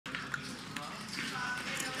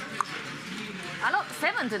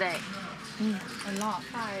salmon today. A lot.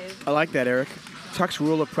 I like that, Eric. Tuck's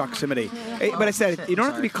rule of proximity. Hey, but I said, you don't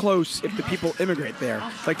have to be close if the people immigrate there.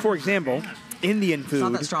 Like, for example, Indian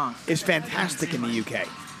food is fantastic in the UK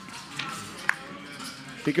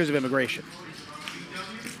because of immigration.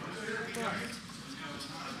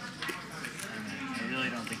 I really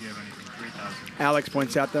don't think you have anything. 3,000. Alex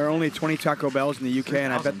points out there are only 20 Taco Bells in the UK,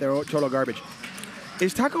 and I bet they're total garbage.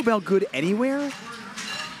 Is Taco Bell good anywhere? There's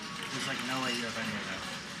like no way you have any of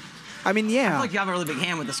that. I mean, yeah. I feel like you have a really big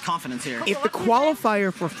hand with this confidence here. If the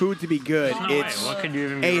qualifier for food to be good, it's What could you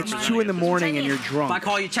even hey, it's 2 in the morning and you're drunk. If I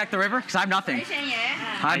call you, check the river, because I have nothing.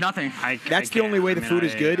 I have nothing. That's the only way the food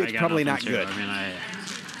is good. It's probably not good. I mean,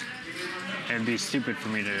 it'd be stupid for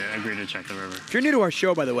me to agree to check the river. If you're new to our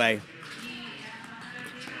show, by the way,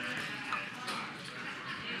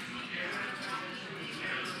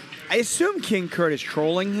 I assume King Kurt is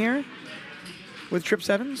trolling here with Trip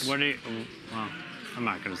Sevens. What do you? Well, I'm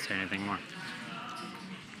not going to say anything more.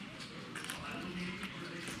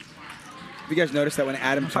 Have you guys noticed that when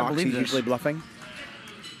Adam talks, he's usually bluffing?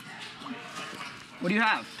 What do you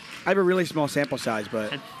have? I have a really small sample size,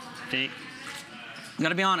 but You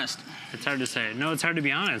gotta be honest. It's hard to say. No, it's hard to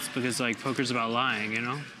be honest because like poker's about lying, you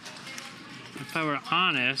know. If I were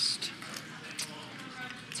honest,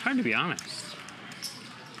 it's hard to be honest.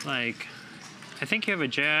 Like, I think you have a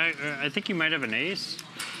jack. Or I think you might have an ace.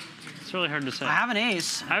 It's really hard to say. I have an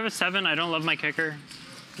ace. I have a 7. I don't love my kicker.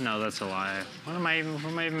 No, that's a lie. What am I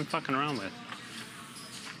even fucking around with?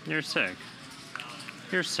 You're sick.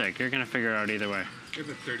 You're sick. You're gonna figure it out either way. You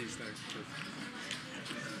have a 30 stack.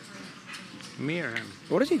 Me or him?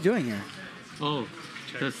 What is he doing here? Oh,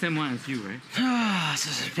 the same one as you, right? This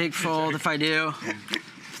is a big fold if I do.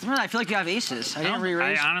 I feel like you have aces. I didn't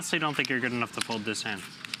re-raise. I honestly don't think you're good enough to fold this hand.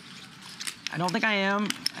 I don't think I am.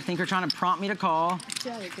 I think you're trying to prompt me to call.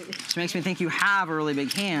 Which makes me think you have a really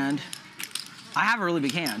big hand. I have a really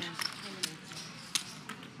big hand.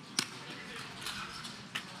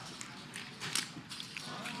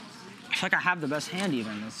 I feel like I have the best hand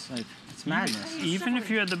even. It's like, it's madness. Even if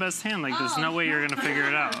you had the best hand, like there's no way you're gonna figure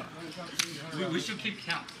it out. We should keep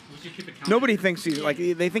count. We should keep a count. Nobody thinks he's like,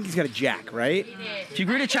 they think he's got a jack, right? If you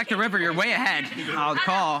agree to check the river, you're way ahead. I'll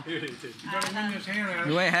call. You're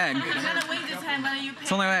way ahead. You're gonna win this hand, but you pay. It's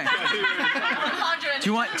the only way. 100. Do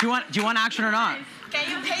you want action or not? Can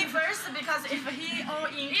you pay first? Because if he all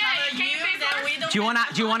in then we don't. Do you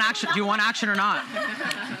want action? Do you want action or not?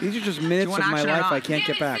 These are just minutes of my life I can't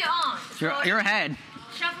get back. You're ahead.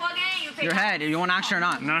 Shuffle again, you pay. You're ahead. Do you want action or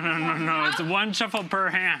not? No. It's 1 shuffle per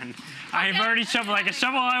hand. I've already shuffled. I can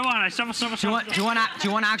shuffle all I want. I shuffle. Do you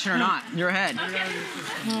want action or not? You're ahead.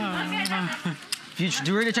 If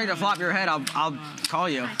you agree to check the flop, you're ahead. I'll call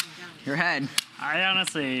you. You're ahead. I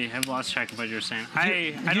honestly have lost track of what you're saying.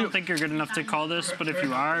 I don't think you're good enough to call this, but if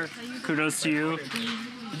you are, kudos to you.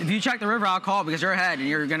 If you check the river, I'll call because you're ahead and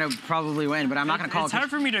you're gonna probably win. But I'm not gonna call. It's hard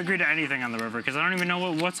for me to agree to anything on the river because I don't even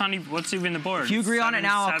know what's even the board. If you agree on it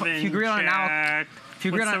now, If you agree on it now. If you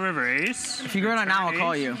agree what's on the river? Ace. If you agree on it now, I'll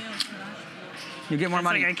call you. You get more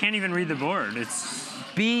money. Like I can't even read the board. It's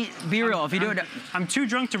be real. If you do it, I'm too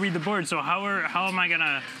drunk to read the board. So how am I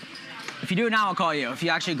gonna? If you do it now, I'll call you. If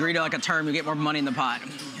you actually agree to like a term, you get more money in the pot.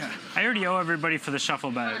 Yeah. I already owe everybody for the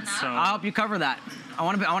shuffle bet, so I'll help you cover that. I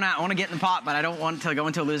want to get in the pot, but I don't want to go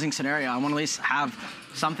into a losing scenario. I want to at least have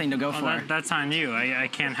something to go for. That's on you. I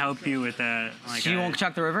can't help you with that. Like, so you won't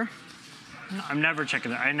check the river? No, I'm never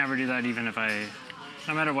checking that. I never do that, even if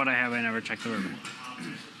no matter what I have, I never check the river.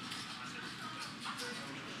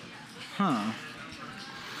 Huh.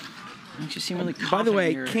 Makes you seem really confident. By the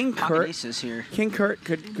way, in your King Kurt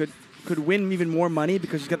could win even more money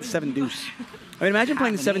because he's got the 7 deuce. I mean, imagine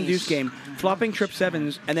playing the 7 deuce game, flopping trip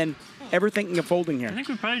 7s, and then ever thinking of folding here. I think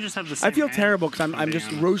we probably just have the same. I feel terrible because I'm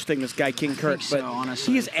just roasting this guy, King Kurt, but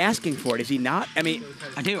honestly. he is asking for it, is he not? I mean,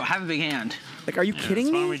 I do. I have a big hand. Like, are you kidding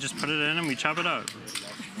me? Why don't we just put it in and we chop it out?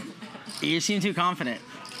 You seem too confident.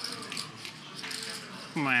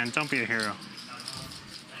 Come on, don't be a hero.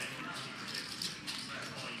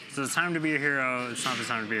 So it's time to be a hero. It's not the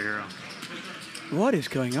time to be a hero. What is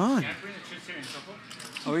going on?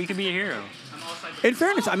 Or you could be a hero. In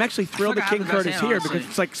fairness, I'm actually thrilled that King Kurt is here because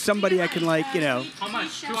it's like somebody I can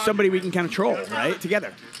somebody we can kind of troll, right?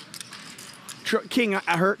 Together. King,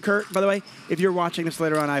 I hurt Kurt, by the way. If you're watching this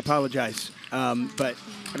later on, I apologize. But,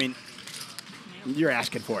 I mean, you're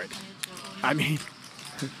asking for it. I mean,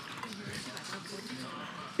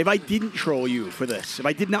 if I didn't troll you for this, if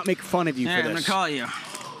I did not make fun of you for this. I'm going to call you.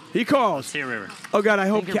 He calls. See a river. Oh, God, I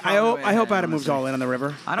hope Adam moves all in on the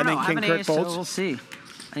river. I don't know. I have an ace, folds. so we'll see.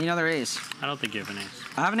 I need another ace. I don't think you have an ace.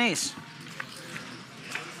 I have an ace.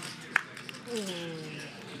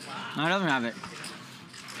 No, it doesn't have it.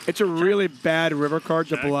 It's a really bad river card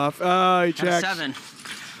to bluff. Oh, he checks. 7.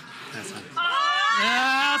 That's not.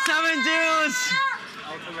 Yeah, 7 dudes.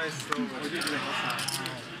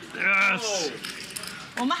 Yes.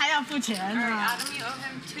 我们还要付钱 Adam, you owe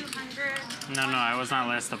him 200. No, I was not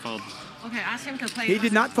last to fold. Okay, ask him to play. He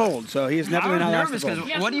did not fold, so he is definitely not last to nervous because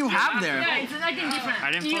fold. what do you have there? Yeah, it's nothing different.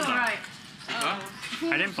 I didn't fold though. Right.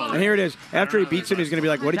 I didn't fold And it. here it is. After he beats him, he's going to be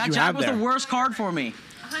like, what did That you jack have was there? the worst card for me.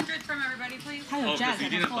 100 from everybody, please. 还有 Jack， you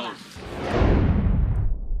didn't fold.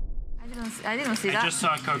 I didn't see I that. just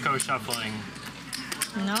saw Coco shuffling.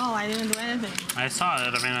 No, I didn't do anything. I saw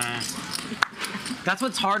it. I mean, That's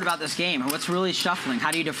what's hard about this game. What's really shuffling?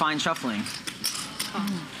 How do you define shuffling?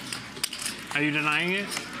 are you denying it?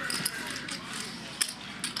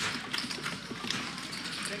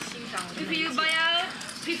 If you buy out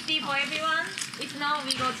 50 for everyone, if not,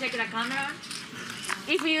 we go check the camera.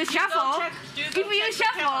 If you shuffle,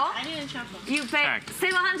 I didn't shuffle. you pay Check.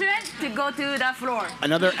 700 to go to the floor.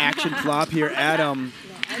 Another action flop here. Adam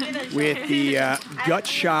with the gut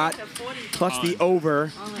shot plus the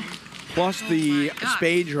over plus the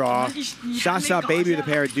spade draw. Sasa Baby with a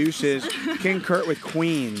pair of deuces. King Kurt with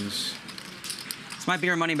queens. This might be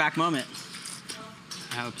your money back moment.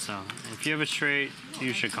 I hope so. If you have a straight,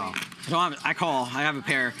 you should call. I call. I have a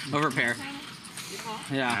pair. Over a pair.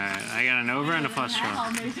 Yeah. Alright, I got an over and a flush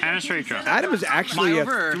draw. And a straight draw. Adam is actually My a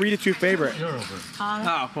over. 3-2 favorite.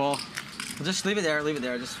 Oh, well. Just leave it there. Leave it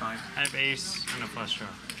there. Just fine. I have ace and a flush draw.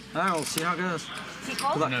 Oh, we'll see how it goes.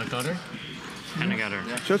 No, daughter? And I got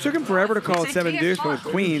her. So it took him forever to call at 7 deuce, but with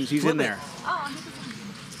queens, he's in there. Oh,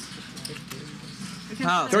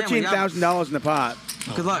 damn, we got- $13,000 in the pot.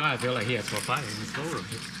 Good luck. I feel like he has more fun. He's slower.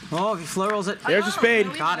 Oh, if he flow rolls it. There's a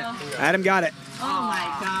spade. Got it. Adam got it. Oh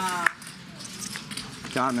my god.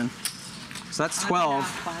 Got him in. So that's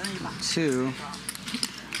 12. 2.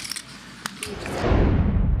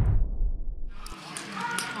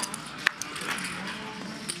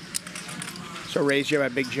 So raise here by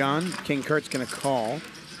Big John. King Kurt's going to call.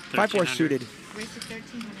 5-4 suited. Raise to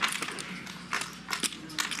 1300.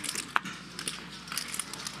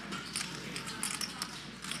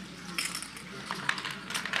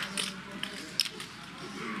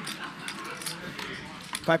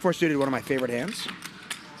 Five four suited, one of my favorite hands.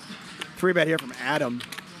 3-bet here from Adam.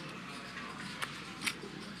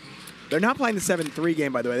 They're not playing the 7-3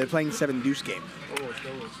 game, by the way. They're playing the 7 deuce game.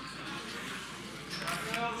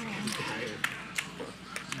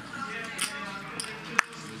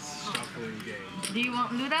 Do you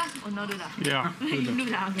want Luda or no Luda? Yeah.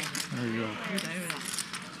 Luda, okay. There you go.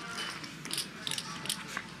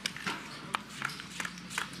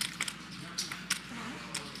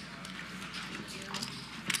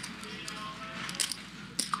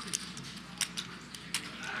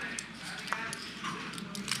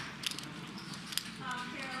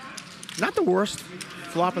 Not the worst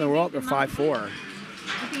flop in the world, but 5-4. I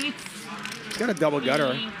think He's got a double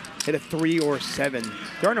gutter. Hit a 3 or 7.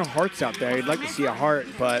 There are no hearts out there. You'd like to see a heart,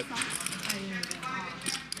 but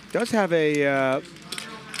does have a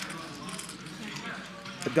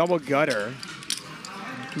double gutter.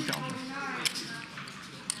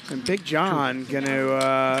 And Big John he's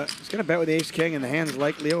gonna bet with Ace King, and the hand's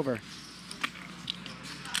likely over.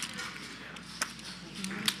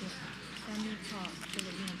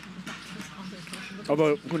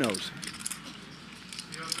 Although, who knows?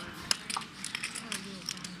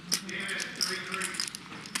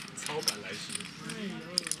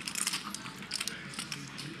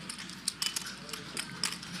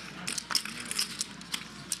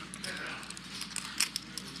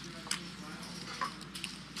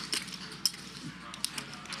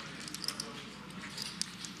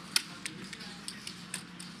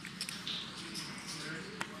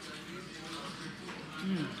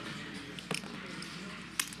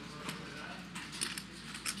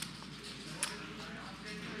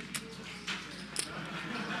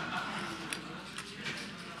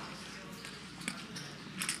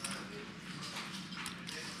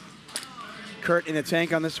 Kurt in the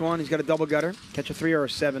tank on this one. He's got a double gutter. Catch a 3 or a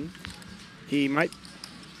 7. He might.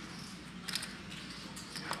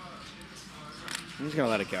 He's going to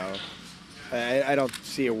let it go. I don't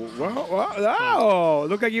see a. Oh,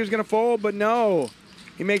 looked like he was going to fold, but no.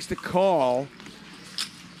 He makes the call.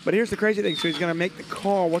 But here's the crazy thing. So he's going to make the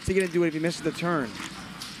call. What's he going to do if he misses the turn?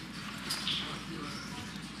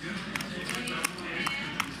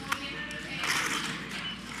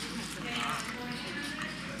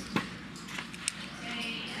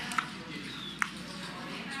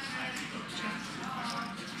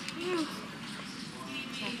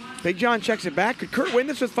 Big John checks it back. Could Kurt win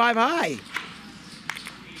this with 5 high?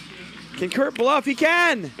 Can Kurt bluff? He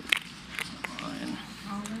can.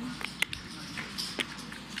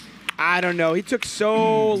 I don't know. He took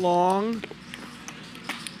so long.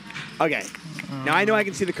 Okay. Now I know I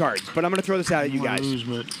can see the cards, but I'm going to throw this out at you guys.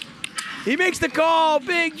 He makes the call.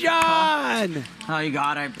 Big John. Oh, you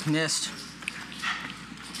got it. I missed.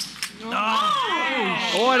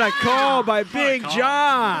 Oh. What a call by Big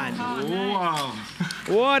John. Wow.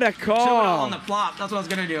 What a Show it call. all on the flop. That's what I was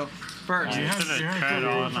going to do. First.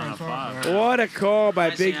 What a call by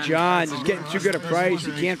Big John. He's getting too good a price.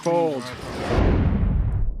 He can't fold.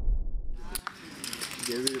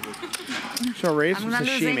 So raise from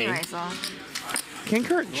sashimi. King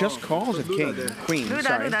Kurt just calls with queen.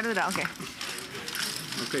 Sorry. Okay.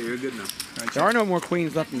 Okay, you're good now. There are no more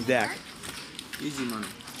queens left in the deck. Easy money.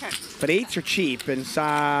 But 8s are cheap, and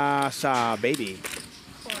Sa Baby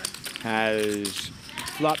has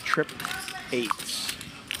flop trip 8s.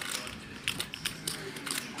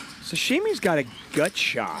 Sashimi's got a gut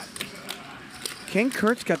shot. King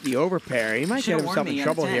Kurt's got the overpair. He might get himself in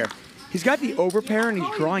trouble here. He's got the overpair and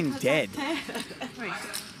he's drawing dead.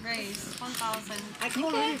 Raise 1,000. I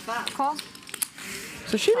call really fast. Call.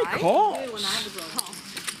 Sashimi calls.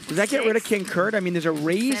 Does that get rid of King Kurt? I mean, there's a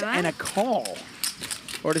raise and a call.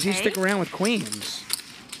 Or does he stick around with queens?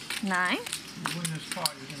 9.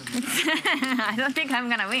 I don't think I'm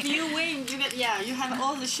gonna win. If you win, you get you have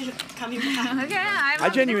all the shit coming back. Okay, I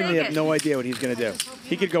genuinely have no idea what he's gonna do.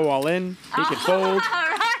 He could go all in. He could fold.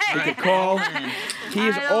 He could call. He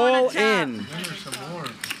is all in.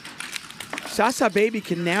 Sasa Baby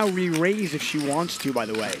can now re-raise if she wants to, by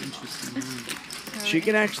the way. She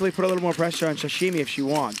can actually put a little more pressure on Sashimi if she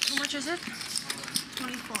wants. How much is it?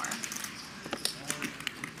 24.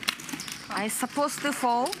 I'm supposed to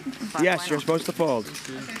fold. Yes, you're supposed to fold.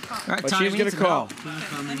 All right, But she's going to call.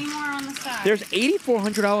 Any more on the side? There's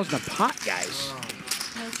 $8,400 in the pot, guys.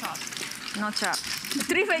 No chop. No chop.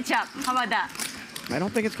 3-way chop. How about that? I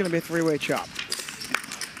don't think it's going to be a 3-way chop.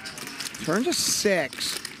 Turns a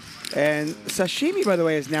 6. And Sashimi, by the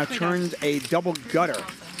way, has now turned a double gutter.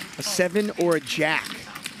 A 7 or a jack.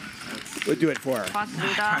 We'll do it for her.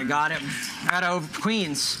 I got it. I got over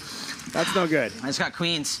queens. That's no good. I just got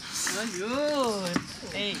queens. Good.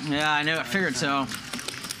 Hey. Yeah, I knew. I figured so.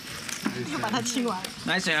 把它清完。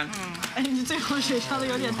 Nice, man. 哎，你最后水烧的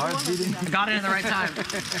有点多了。 I got it in the right time.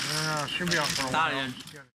 Should be off for a while. Got it.